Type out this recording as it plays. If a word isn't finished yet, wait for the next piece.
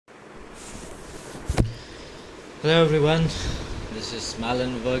Hello everyone, this is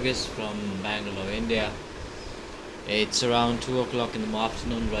Malan Verghese from Bangalore, India. It's around 2 o'clock in the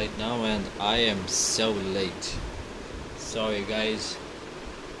afternoon right now and I am so late. Sorry guys,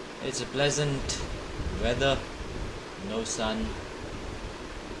 it's a pleasant weather, no sun,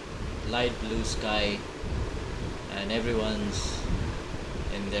 light blue sky, and everyone's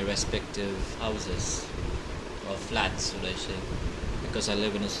in their respective houses or flats, should I say, because I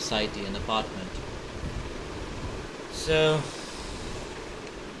live in a society, an apartment. So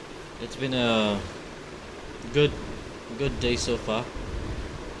it's been a good good day so far.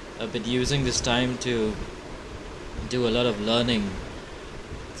 I've been using this time to do a lot of learning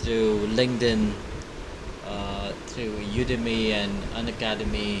through LinkedIn, through Udemy and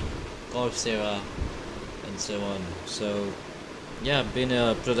Unacademy, Coursera, and so on. So yeah, been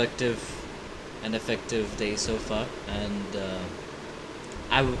a productive and effective day so far. And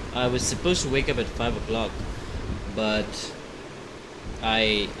I was supposed to wake up at 5 o'clock, but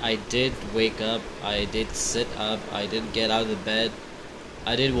I did wake up, I did sit up, I did get out of the bed,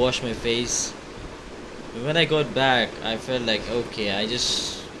 I did wash my face. When I got back, I felt like, okay, I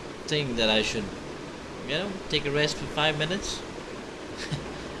just think that I should, take a rest for 5 minutes.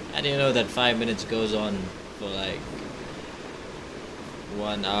 I didn't know that 5 minutes goes on for like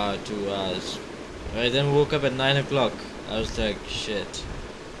 1 hour, 2 hours. I then woke up at 9 o'clock. I was like, shit,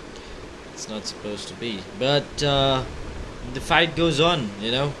 it's not supposed to be. But the fight goes on,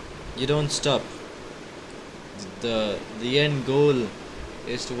 you don't stop. The end goal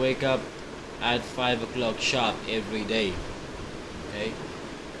is to wake up at 5 o'clock sharp every day. Okay?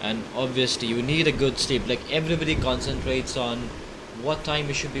 And obviously you need a good sleep. Like, everybody concentrates on what time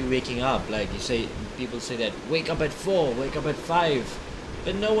you should be waking up. Like, people say that wake up at 4, wake up at 5.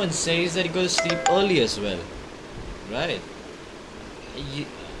 But no one says that you go to sleep early as well. Right? You,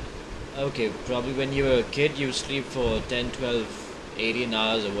 okay, probably when you were a kid you sleep for 10, 12, 18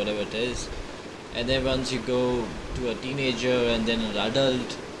 hours or whatever it is. And then once you go to a teenager and then an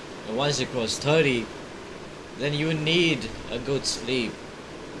adult, and once you cross 30, then you need a good sleep.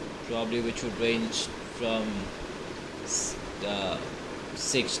 Probably which would range from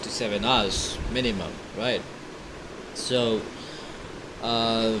 6 to 7 hours minimum, right? So,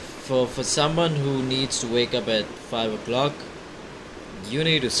 for someone who needs to wake up at 5 o'clock, you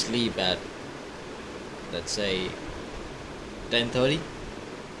need to sleep at, let's say, 10:30.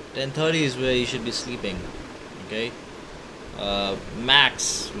 10:30 is where you should be sleeping. Okay,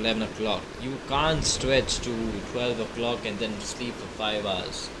 max 11 o'clock. You can't stretch to 12 o'clock and then sleep for 5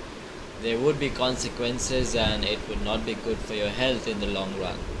 hours. There would be consequences and it would not be good for your health in the long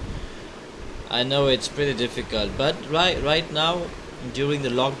run. I know it's pretty difficult, but right now during the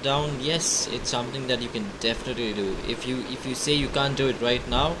lockdown, yes, it's something that you can definitely do. If you say you can't do it right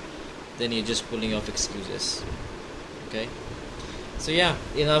now, then you're just pulling off excuses. Okay, so yeah,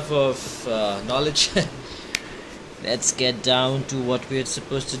 enough of knowledge. Let's get down to what we're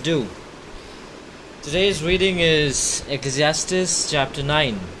supposed to do. Today's reading is Ecclesiastes chapter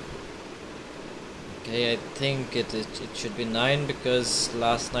 9. Okay, I think it should be 9 because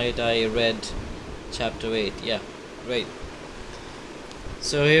last night I read chapter 8. Yeah, great.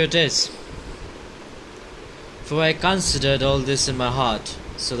 So here it is. For I considered all this in my heart,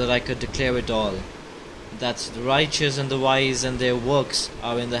 so that I could declare it all, that the righteous and the wise and their works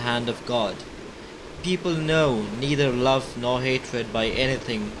are in the hand of God. People know neither love nor hatred by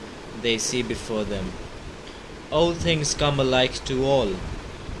anything they see before them. All things come alike to all.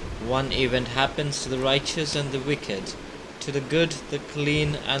 One event happens to the righteous and the wicked, to the good, the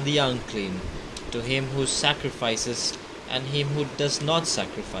clean, and the unclean, to him who sacrifices and him who does not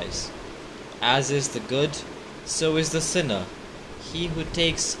sacrifice. As is the good, so is the sinner, he who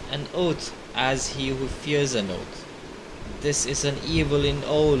takes an oath as he who fears an oath. This is an evil in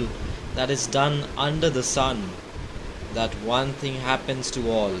all that is done under the sun, that one thing happens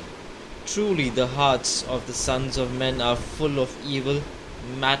to all. Truly the hearts of the sons of men are full of evil.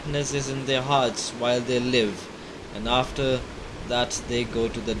 Madness is in their hearts while they live, and after that they go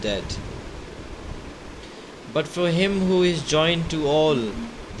to the dead. But for him who is joined to all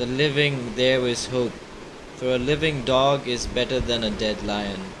the living there is hope. For a living dog is better than a dead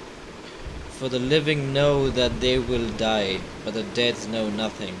lion. For the living know that they will die, but the dead know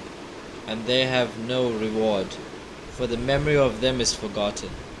nothing, and they have no reward, for the memory of them is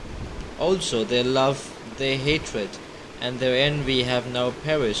forgotten. Also their love, their hatred, and their envy have now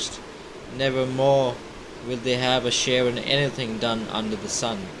perished. Never more will they have a share in anything done under the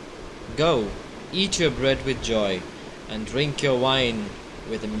sun. Go, eat your bread with joy, and drink your wine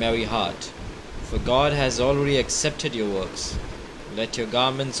with a merry heart, for God has already accepted your works. Let your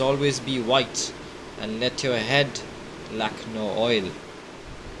garments always be white, and let your head lack no oil.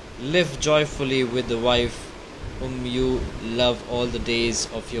 Live joyfully with the wife whom you love all the days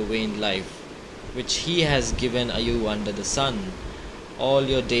of your vain life, which he has given you under the sun, all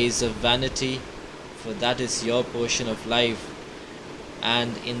your days of vanity, for that is your portion of life,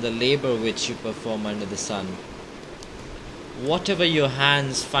 and in the labor which you perform under the sun. Whatever your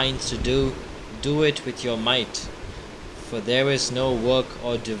hands find to do, do it with your might, for there is no work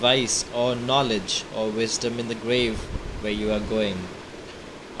or device or knowledge or wisdom in the grave where you are going.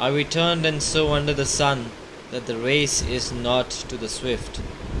 I returned and saw under the sun that the race is not to the swift,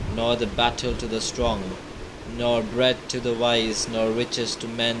 nor the battle to the strong, nor bread to the wise, nor riches to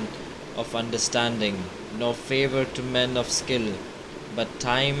men of understanding, nor favor to men of skill, but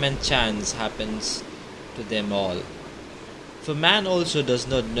time and chance happens to them all. For man also does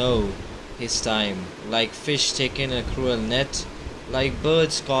not know his time, like fish taken in a cruel net, like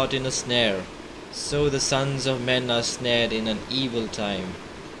birds caught in a snare, so the sons of men are snared in an evil time,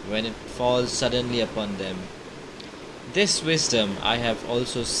 when it falls suddenly upon them. This wisdom I have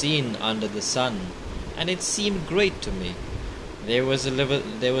also seen under the sun, and it seemed great to me. There was a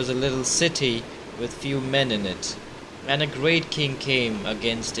little city with few men in it, and a great king came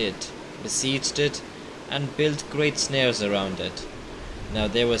against it, besieged it, and built great snares around it. Now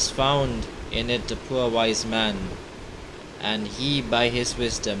there was found in it a poor wise man, and he by his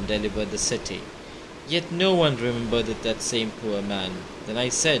wisdom delivered the city. Yet no one remembered that same poor man. Then I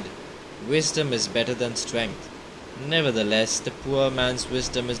said, Wisdom is better than strength. Nevertheless, the poor man's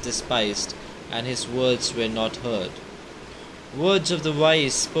wisdom is despised, and his words were not heard. Words of the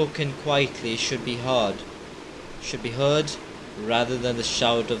wise spoken quietly should be heard rather than the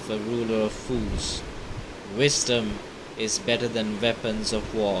shout of a ruler of fools. Wisdom is better than weapons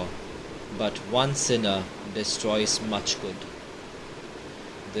of war, but one sinner destroys much good.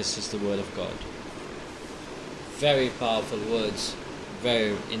 This is the word of God. Very powerful words,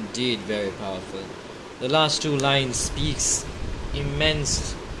 very powerful. The last two lines speaks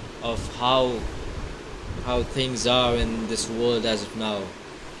immense of how things are in this world as of now.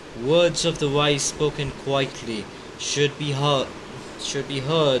 Words of the wise spoken quietly should be heard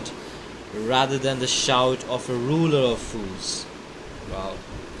rather than the shout of a ruler of fools. Wow.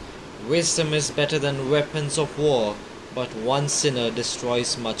 Wisdom is better than weapons of war, but one sinner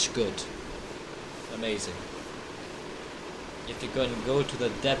destroys much good. Amazing. If you can go to the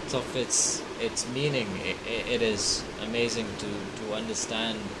depth of its meaning, it is amazing to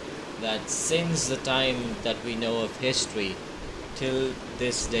understand that since the time that we know of history till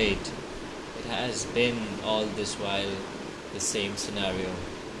this date, it has been all this while the same scenario,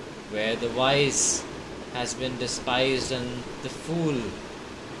 where the wise has been despised and the fool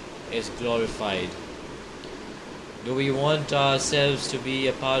is glorified. Do we want ourselves to be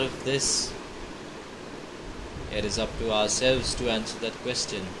a part of this? It is up to ourselves to answer that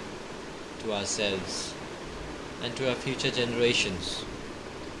question, to ourselves and to our future generations.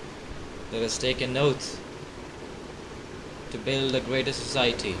 Let us take an oath to build a greater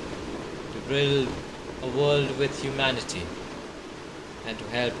society, to build a world with humanity, and to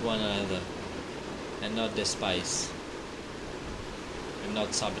help one another, and not despise, and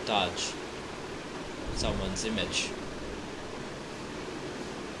not sabotage someone's image.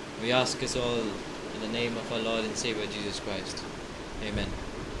 We ask this all in the name of our Lord and Savior Jesus Christ. Amen.